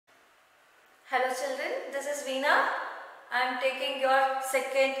Hello children, this is Veena. I am taking your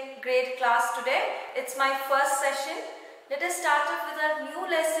second grade class today. It's my first session. Let us start off with our new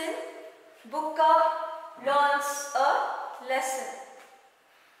lesson. Bukka learns a lesson.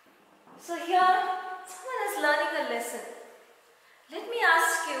 So here someone is learning a lesson. Let me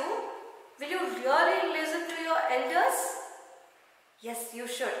ask you, will you really listen to your elders? Yes, you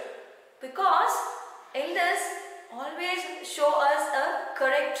should. Because elders always show us a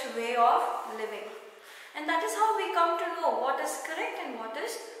correct way of living. And that is how we come to know what is correct and what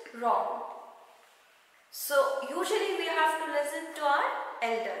is wrong. So usually we have to listen to our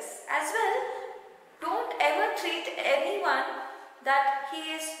elders. As well, don't ever treat anyone that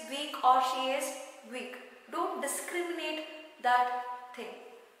he is weak or she is weak. Don't discriminate that thing.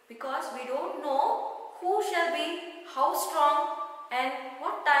 Because we don't know who shall be how strong and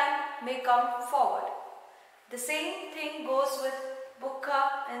what time may come forward. The same thing goes with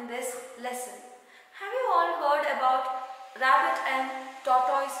Bukka in this lesson. Have you all heard about rabbit and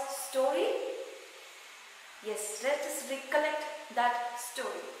tortoise story? Yes, let us recollect that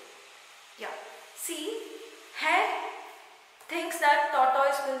story. Yeah, see, hare thinks that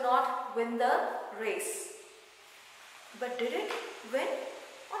tortoise will not win the race. But did it win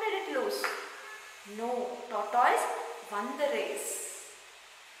or did it lose? No, tortoise won the race.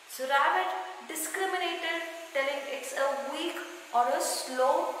 So rabbit discriminated, telling it's a weak or a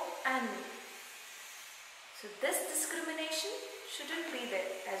slow animal. So this discrimination shouldn't be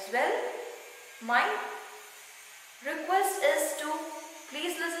there as well. My request is to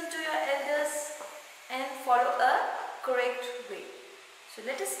please listen to your elders and follow a correct way. So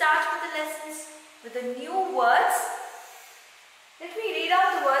let us start with the lessons with the new words. Let me read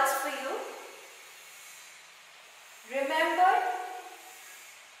out the words for you. Remember,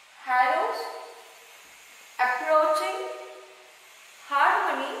 harrows, approaching,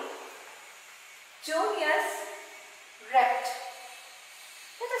 harmony, juniors, rept.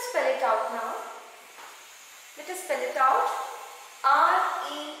 Let us spell it out now. Let us spell it out.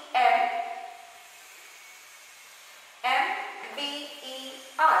 R-E-M-M-B-E-R.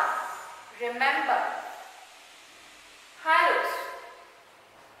 Remember. Harrows.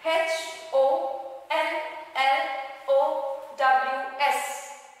 H-O-L-L-O-W-S.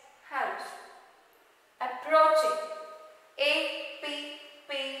 Harrows. Approaching.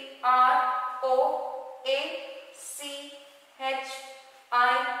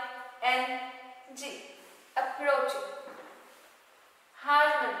 A-P-P-R-O-A-C-H-I-N-G. Approaching.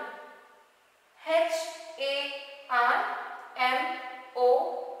 Harmony. H-A-R-M-O-N-Y.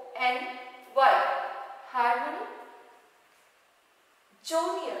 Harmony.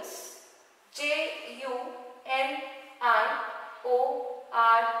 Juniors. J-U-N-I-O-R-S.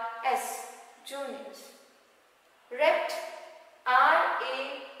 Juniors. Rept.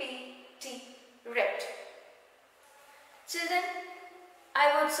 R-A-P-T. Rept. Children,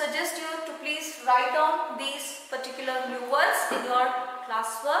 I would suggest you to please write down these particular new words in your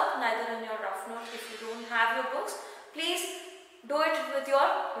classwork, neither in your rough note. If you don't have your books, please do it with your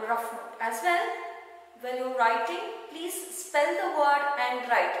rough note. As well, when you're writing, please spell the word and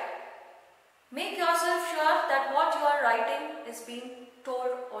write. Make yourself sure that what you are writing is being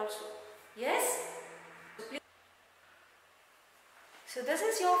told also. Yes? So this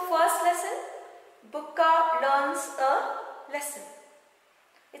is your first lesson. Bukka learns a lesson.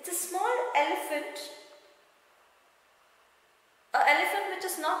 It's a small elephant. An elephant which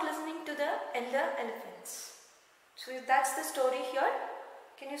is not listening to the elder elephants. So that's the story here.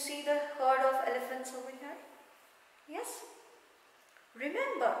 Can you see the herd of elephants over here? Yes?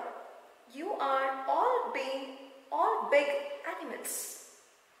 Remember, you are all big animals.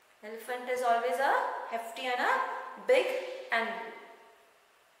 Elephant is always a hefty and a big animal.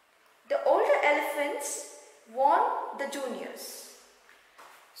 The older elephants warn the juniors.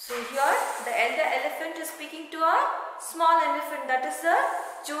 So here the elder elephant is speaking to a small elephant, that is the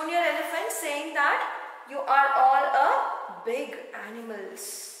junior elephant, saying that you are all big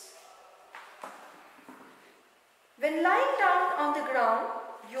animals. When lying down on the ground,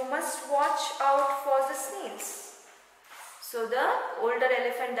 you must watch out for the snails. So the older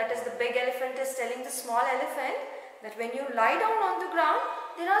elephant, that is the big elephant, is telling the small elephant that when you lie down on the ground,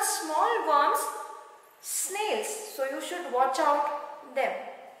 there are small worms, snails, so you should watch out them.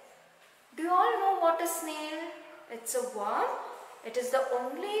 Do you all know what a snail? It's a worm. It is the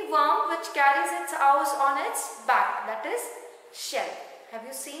only worm which carries its house on its back, that is shell. Have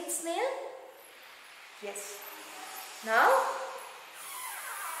you seen snail? Yes. Now,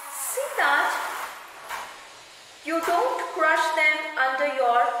 see that you don't crush them under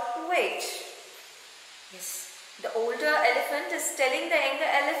your weight. Yes. The older elephant is telling the younger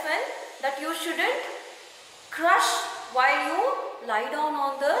elephant that you shouldn't crush while you lie down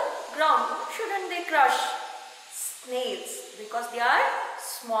on the ground. Shouldn't they crush snails? Because they are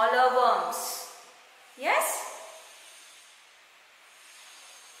smaller worms. Yes?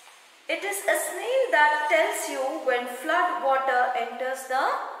 It is a snail that tells you when flood water enters the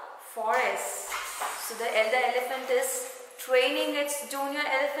forest. So the elder elephant is training its junior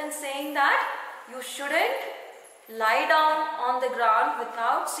elephant, saying that you shouldn't lie down on the ground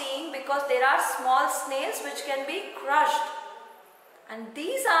without seeing, because there are small snails which can be crushed. And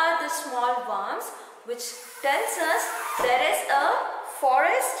these are the small worms which tells us there is a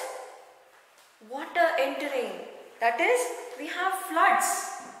forest water entering. That is, we have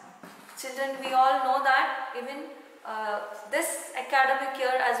floods. Children, we all know that even this academic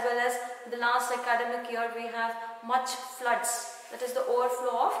year as well as the last academic year, we have much floods. That is the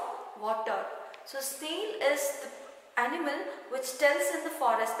overflow of water. So snail is the animal which tells in the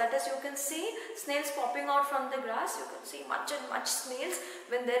forest. That is, you can see snails popping out from the grass. You can see much and much snails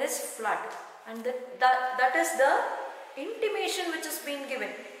when there is flood. And that is the intimation which is being given.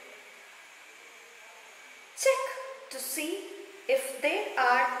 Check to see if there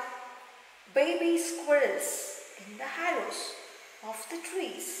are baby squirrels in the hollows of the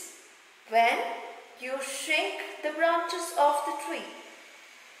trees when you shake the branches of the tree.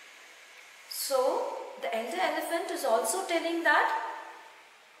 So the elder elephant is also telling that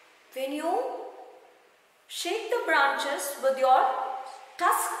when you shake the branches with your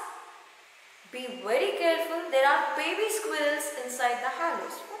tusk, be very careful. There are baby squirrels inside the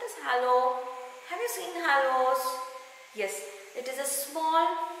hollows. What is hollow? Have you seen hollows? Yes, it is a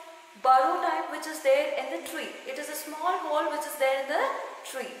small burrow type which is there in the tree. It is a small hole which is there in the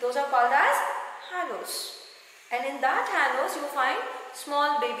tree. Those are called as hollows. And in that hollows you find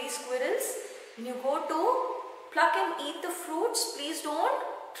small baby squirrels. When you go to pluck and eat the fruits, please don't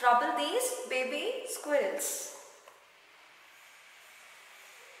trouble these baby squirrels.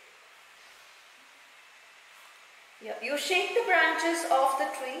 Yeah, you shake the branches of the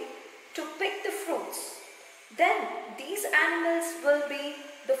tree to pick the fruits. Then these animals will be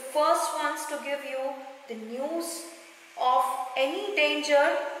the first ones to give you the news of any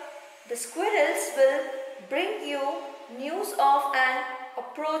danger. The squirrels will bring you news of an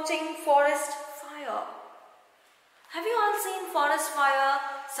approaching forest fire. Have you all seen forest fire?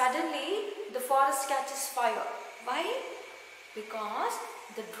 Suddenly the forest catches fire. Why? Because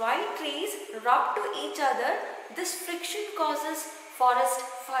the dry trees rub to each other. This friction causes forest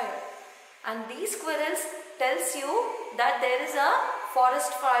fire. And these squirrels tells you that there is a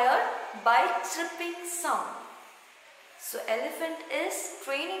forest fire by tripping sound. So elephant is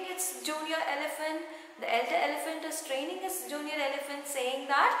training its junior elephant. The elder elephant is training its junior elephant, saying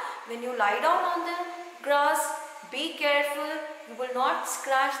that when you lie down on the grass, be careful, you will not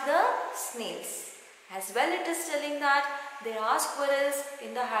scratch the snails. As well, it is telling that there are squirrels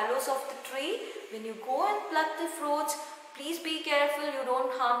in the hollows of the tree. When you go and pluck the fruits, please be careful, you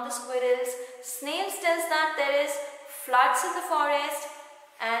don't harm the squirrels. Snails tells that there is floods in the forest,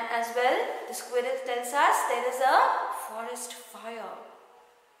 and as well the squirrel tells us there is a forest fire.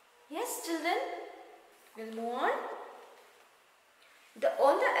 Yes, children, we'll move on. The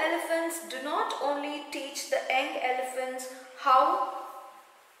older elephants do not only teach the young elephants how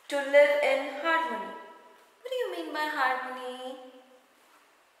to live in harmony. What do you mean by harmony?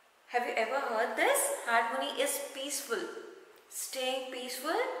 Have you ever heard this? Harmony is peaceful, staying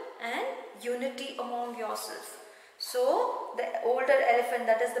peaceful and unity among yourself. So the older elephant,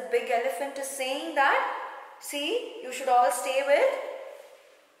 that is the big elephant, is saying that, see, you should all stay with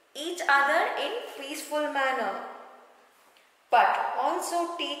each other in peaceful manner, but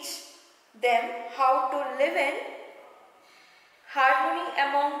also teach them how to live in harmony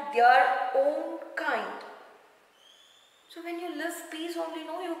among their own kind. So when you live peace only,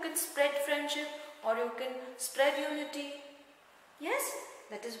 no, you can spread friendship or you can spread unity. Yes,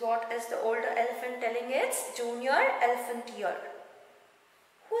 that is what is the older elephant telling its junior elephant here.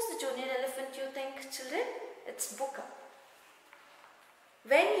 Who is the junior elephant, you think, children? It's Buka.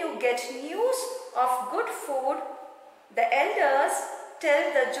 When you get news of good food, the elders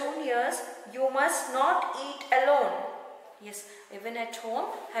tell the juniors you must not eat alone. Yes, even at home,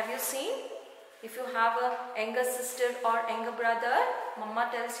 have you seen? If you have a younger sister or younger brother,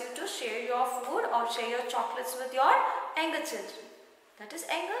 Mama tells you to share your food or share your chocolates with your younger children. That is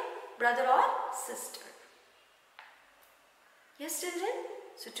younger brother or sister. Yes, children.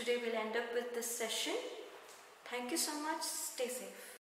 So today we'll end up with this session. Thank you so much. Stay safe.